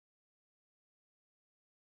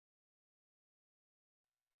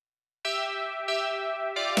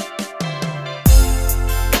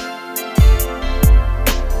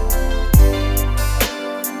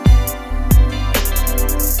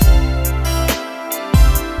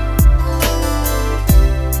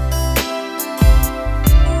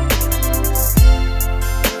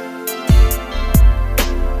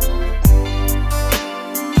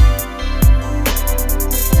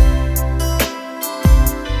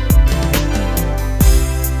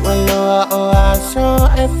so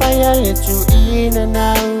e fire le tu ina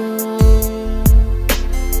now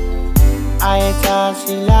ai ta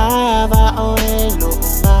si lava o e lo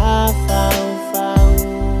ma fau fau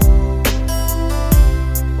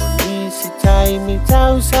oni si tai mi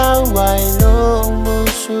tau sau ai lo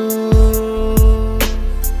musu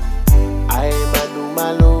ai manu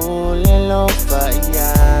malo le lo fa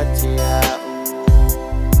ia te au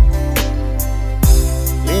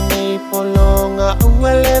le nei polonga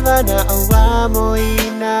ua leva na ua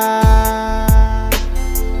moina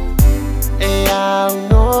e au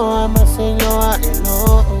noa maseloa e lo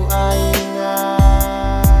ainga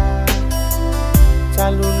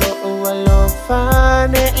talu lo ua lo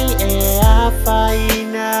fane i e a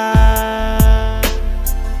faina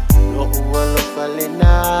lo ua lo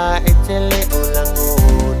falena e tele o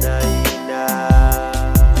langona ina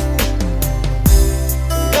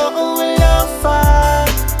lo ua lo fa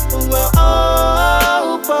ua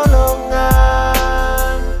o polonga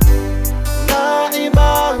na i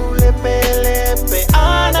bahu le pele pe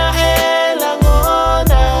ana e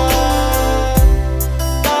langona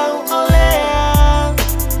tau olea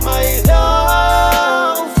mai lo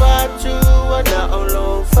fatu ana olo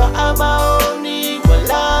fa amaoni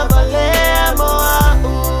wala malea moa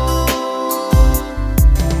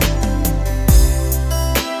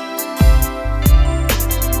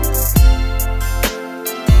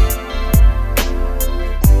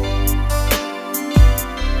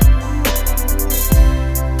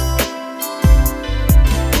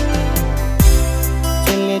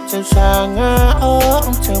Chau sanga o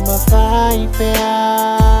chau mawhai pea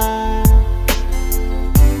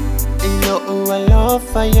Ilo ua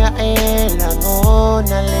lofa ia e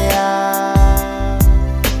langona lea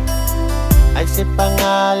Ai se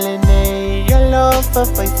pangale nei ia lofa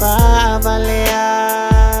fai whaavalea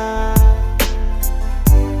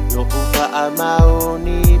Lo uwa a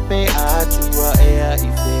maoni pe atua ea i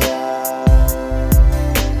fea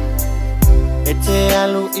E te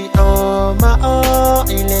alu i o ma o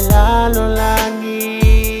i le lalo langi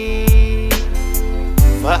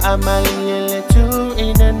Wa amali e le tu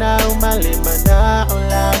ina nau male mana o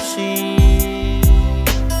lasi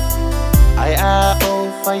Ai a o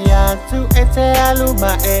fayatu e te alu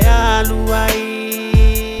ma e alu ai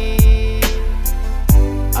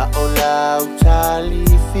A o lau tali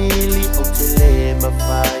fili o te le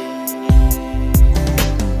mawhai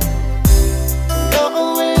Lo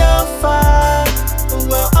ue lo fa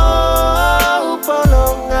ua o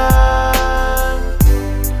polonga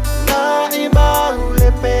na i bahu le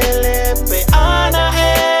pele pe ana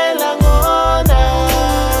e langona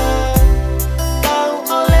tau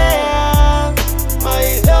olea mai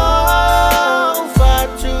lo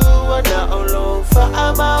fatu ana olo fa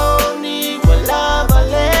amaoni wala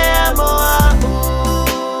malea moa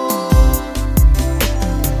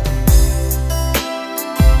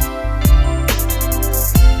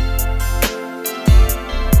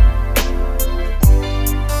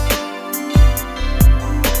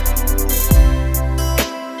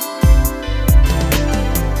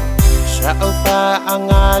Alofa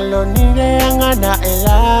angalo ni le angana e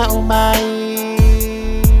la umai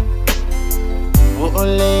O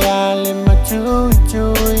ole ale matui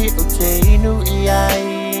tui o te inu i ai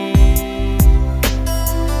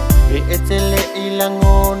E etele i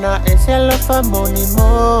langona e se alofa moni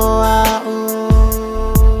moa u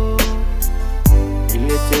I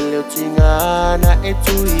le tele o tingana e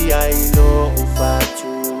tui ai lo ufatu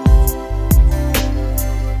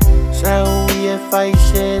Saui e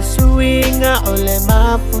faixe suinga o le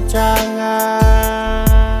maputanga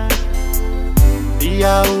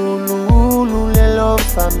Ia ulu ulu le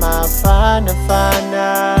lofa mawhana whana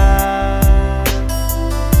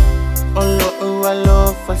Olo ua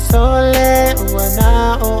lofa sole ua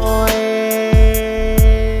na o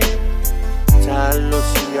oe Talo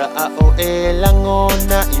sia a o e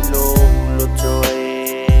langona i lo ulo toe